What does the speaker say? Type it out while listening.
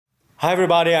Hi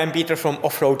everybody, I'm Peter from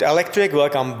Off-Road Electric.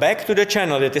 Welcome back to the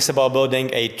channel that is about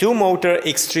building a two-motor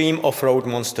extreme off-road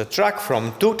monster truck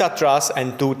from 2 Tatras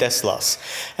and 2 Teslas.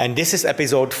 And this is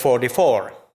episode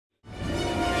 44.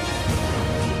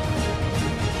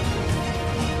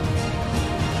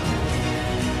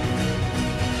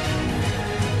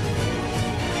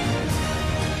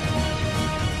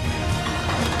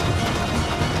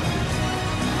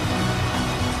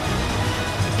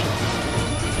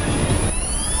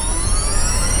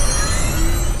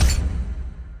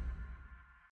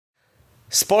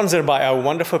 Sponsored by our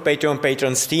wonderful Patreon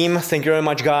patrons team. Thank you very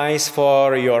much, guys,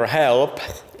 for your help.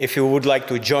 If you would like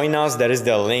to join us, there is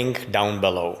the link down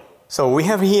below. So we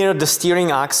have here the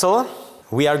steering axle.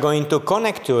 We are going to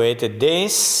connect to it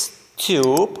this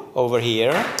tube over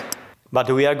here, but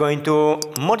we are going to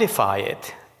modify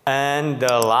it. And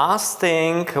the last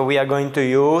thing we are going to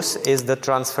use is the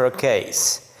transfer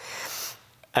case.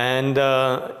 And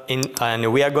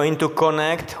we are going to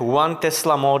connect one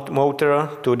Tesla motor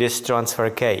to this transfer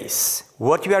case.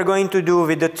 What we are going to do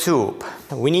with the tube?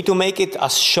 We need to make it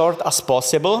as short as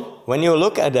possible. When you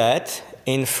look at that,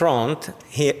 in front,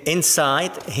 here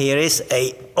inside, here is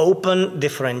an open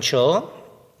differential.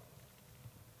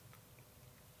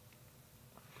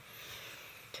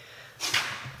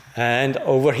 And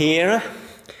over here,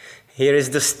 here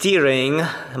is the steering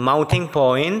mounting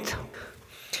point.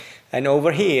 And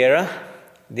over here,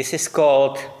 this is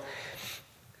called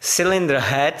cylinder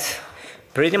head.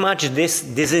 Pretty much this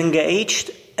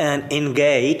disengaged and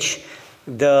engaged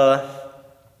the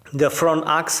front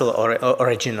axle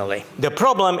originally. The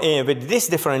problem with this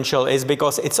differential is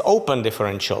because it's open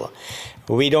differential.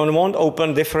 We don't want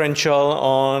open differential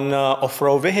on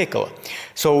off-road vehicle.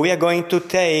 So we are going to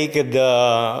take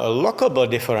the lockable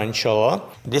differential.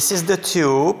 This is the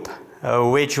tube,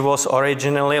 which was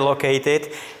originally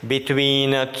located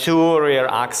between two rear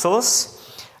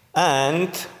axles, and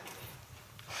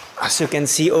as you can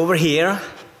see over here,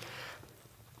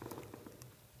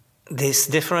 this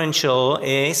differential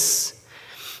is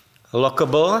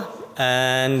lockable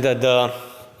and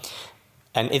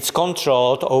it's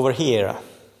controlled over here.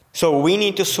 So we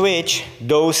need to switch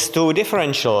those two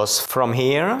differentials from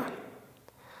here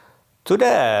to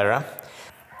there.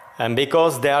 And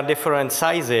because they are different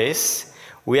sizes,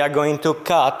 we are going to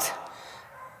cut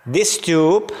this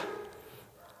tube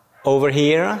over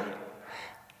here,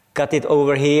 cut it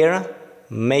over here,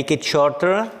 make it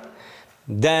shorter.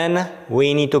 Then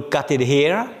we need to cut it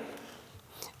here,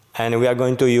 and we are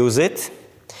going to use it.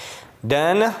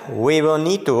 Then we will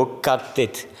need to cut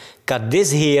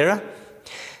this here,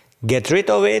 get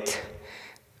rid of it,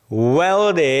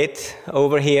 weld it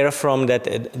over here from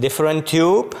that different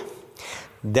tube.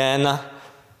 Then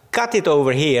cut it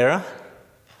over here,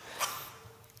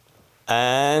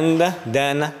 and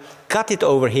then cut it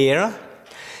over here,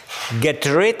 get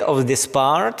rid of this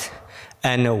part,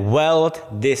 and weld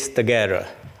this together.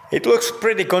 It looks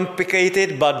pretty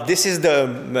complicated, but this is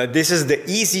the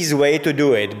easiest way to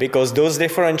do it, because those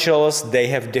differentials, they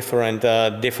have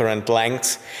different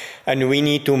lengths, and we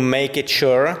need to make it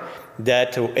sure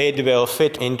that it will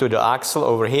fit into the axle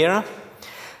over here.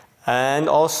 And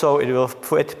also it will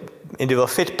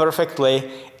fit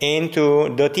perfectly into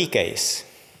the T-case.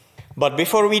 But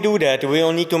before we do that, we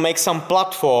will need to make some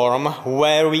platform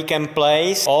where we can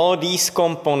place all these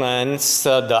components,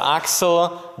 the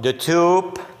axle, the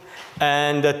tube,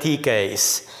 and the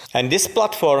T-case. And this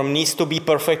platform needs to be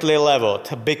perfectly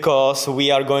leveled, because we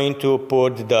are going to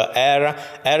put the air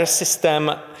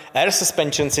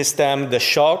suspension system, the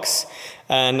shocks,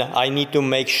 and I need to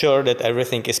make sure that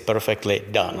everything is perfectly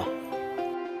done.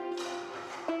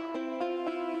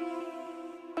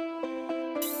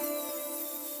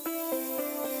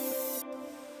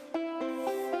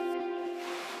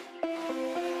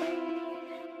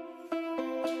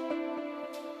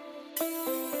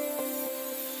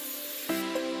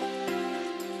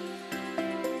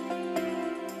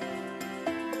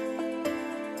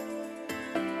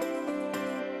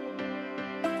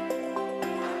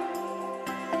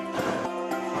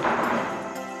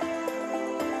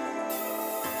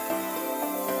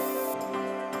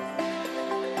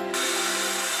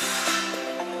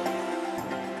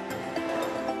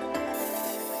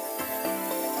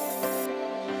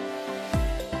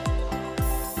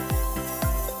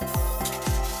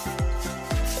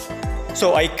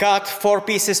 So I cut 4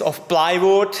 pieces of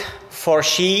plywood, 4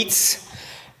 sheets.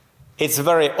 It's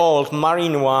very old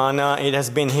marine one. It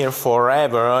has been here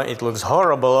forever. It looks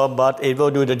horrible, but it will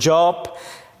do the job.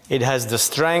 It has the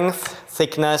strength,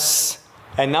 thickness.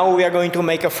 And now we are going to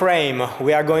make a frame.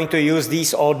 We are going to use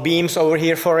these old beams over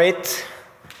here for it.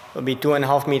 will be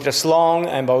 2.5 meters long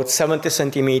and about 70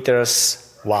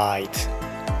 centimeters wide.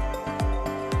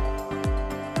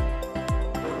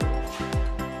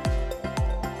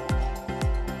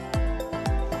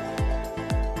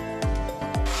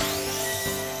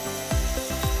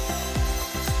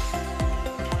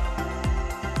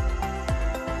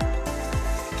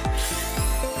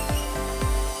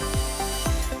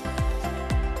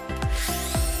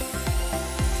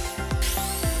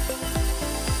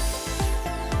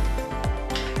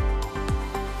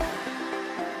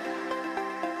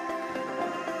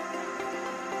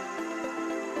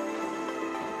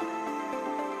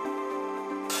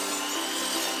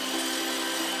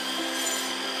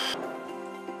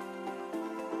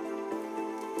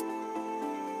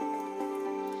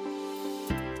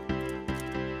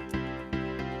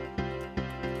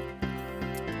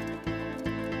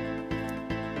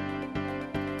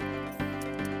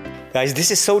 Guys,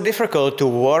 this is so difficult to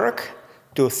work,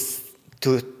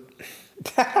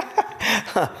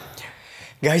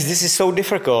 Guys, this is so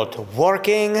difficult.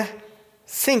 Working,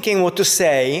 thinking what to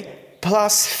say,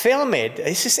 plus film it.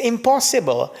 This is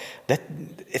impossible.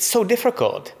 It's so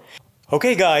difficult.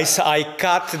 Okay, guys, I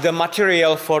cut the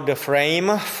material for the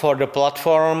frame, for the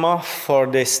platform, for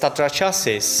this Tatra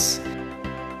chassis.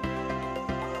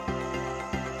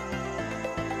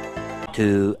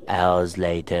 2 hours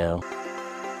later.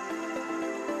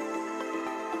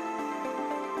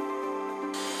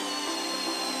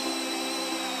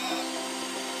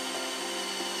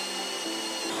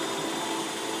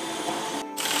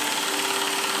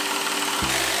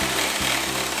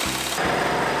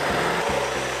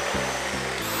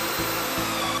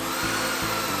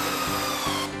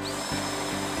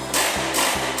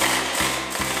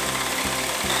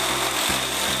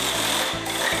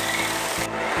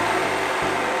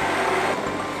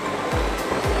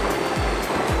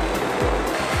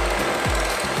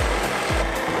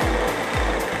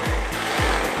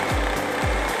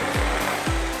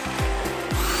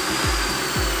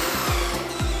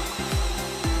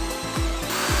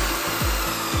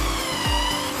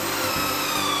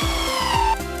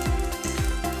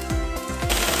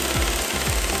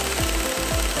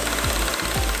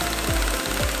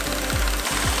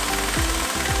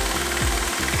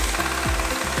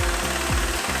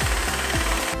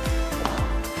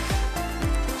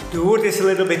 The wood is a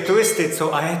little bit twisted,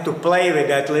 so I had to play with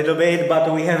that a little bit,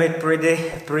 but we have it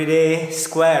pretty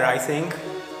square, I think.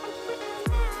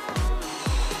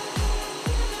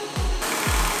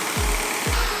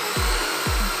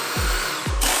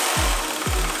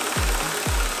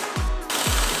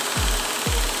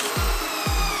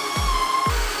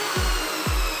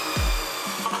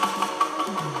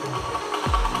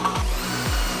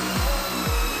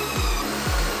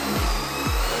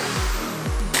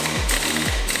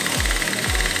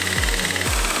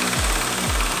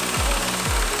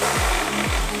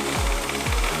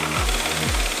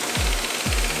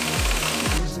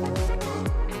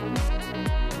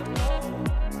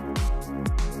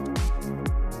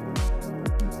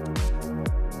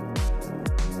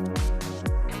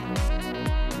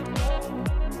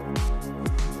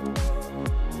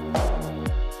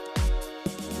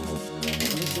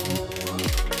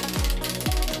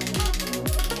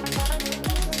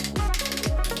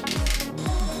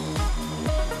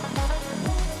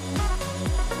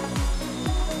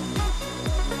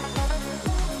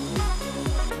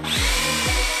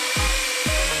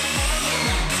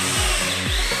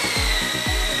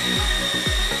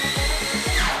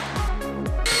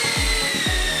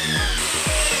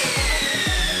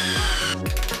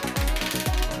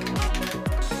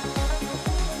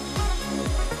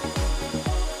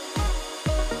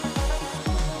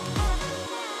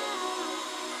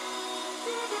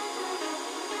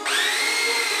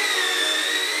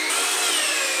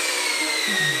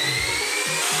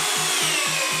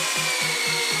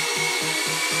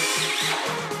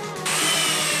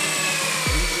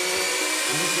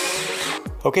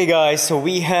 Okay guys, so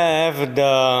we have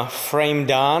the frame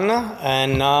done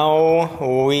and now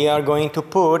we are going to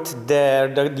put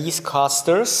these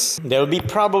casters. They'll be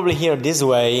probably here this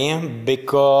way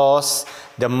because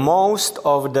the most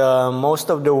of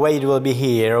the weight will be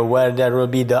here where there will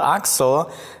be the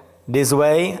axle this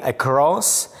way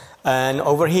across, and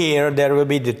over here there will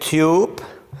be the tube,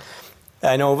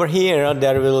 and over here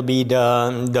there will be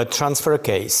the transfer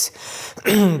case.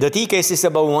 The T-case is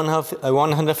about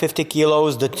 150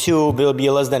 kilos, the tube will be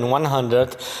less than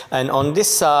 100, and on this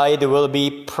side will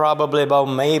be probably about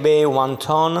maybe 1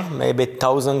 ton, maybe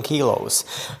 1,000 kilos.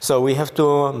 So we have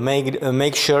to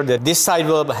make sure that this side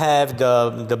will have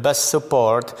the best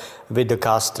support with the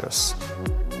casters.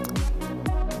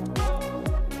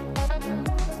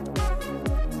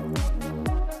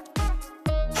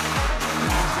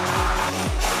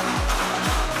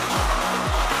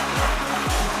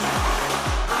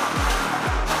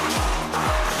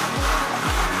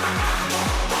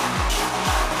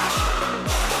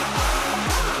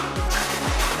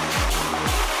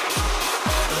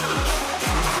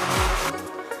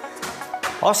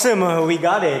 Awesome, we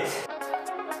got it.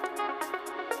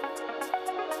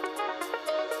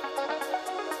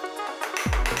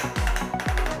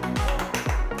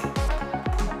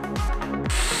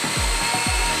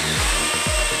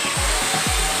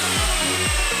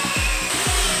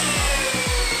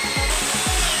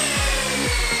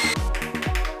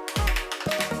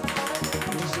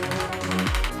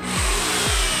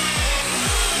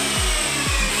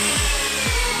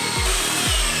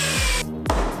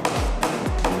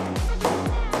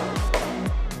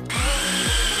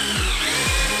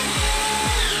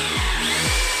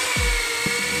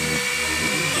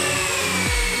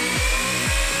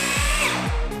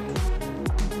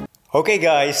 Okay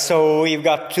guys, so we've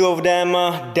got two of them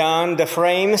done, the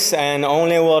frames, and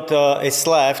only what is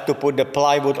left to put the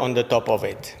plywood on the top of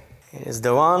it. Here's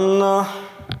the one,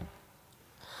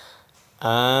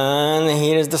 and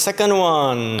here's the second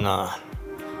one.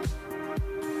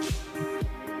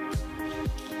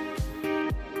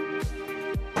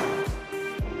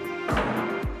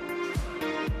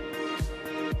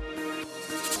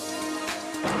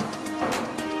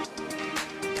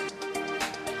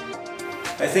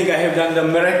 I think I have done the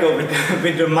miracle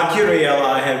with the material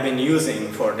I have been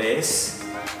using for this.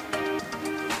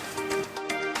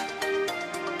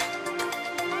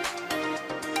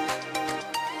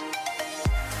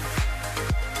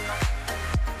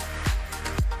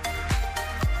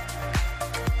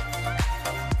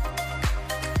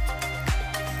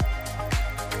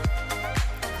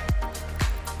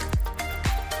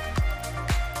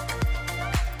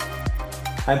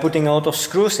 I'm putting a lot of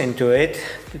screws into it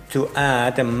to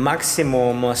add a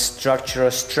maximum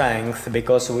structural strength,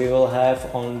 because we will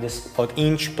have on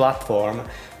each platform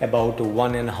about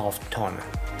 1.5 tons.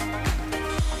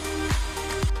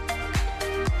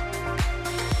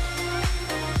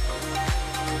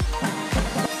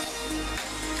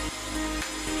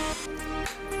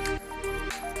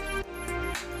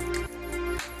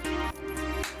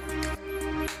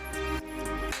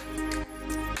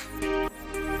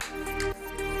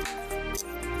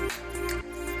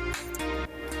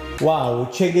 Wow,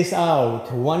 check this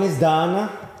out. One is done.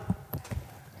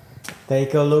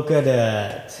 Take a look at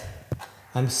that.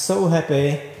 I'm so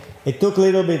happy. It took a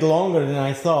little bit longer than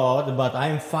I thought, but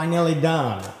I'm finally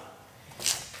done.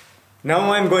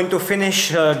 Now I'm going to finish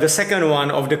the second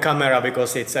one of the camera,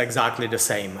 because it's exactly the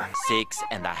same.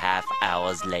 6.5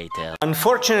 hours later.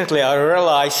 Unfortunately, I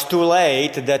realized too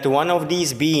late that one of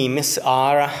these beams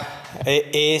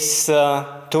is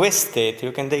twisted.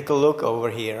 You can take a look over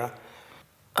here.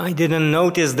 I didn't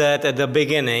notice that at the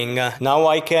beginning. Now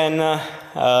I can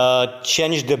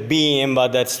change the beam,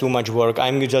 but that's too much work.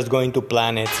 I'm just going to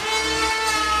plan it.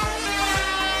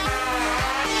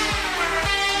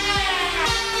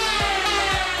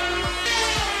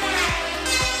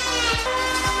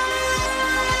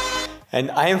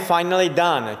 And I am finally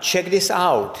done. Check this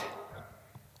out.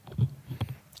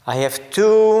 I have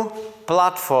two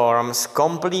platforms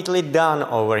completely done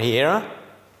over here.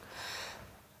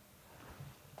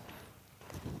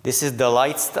 This is the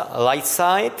light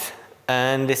side,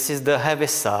 and this is the heavy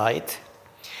side.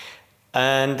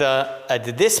 And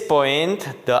at this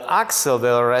point, the axle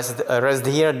will rest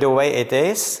here the way it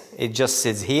is. It just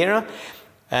sits here.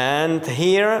 And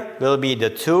here will be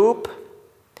the tube.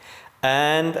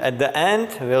 And at the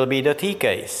end will be the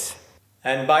T-case.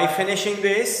 And by finishing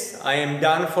this, I am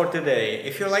done for today.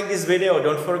 If you like this video,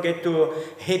 don't forget to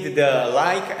hit the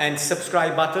like and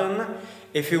subscribe button.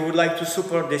 If you would like to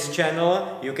support this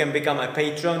channel, you can become a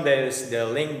patron. There is the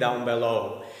link down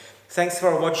below. Thanks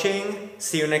for watching.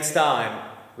 See you next time.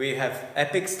 We have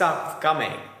epic stuff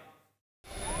coming.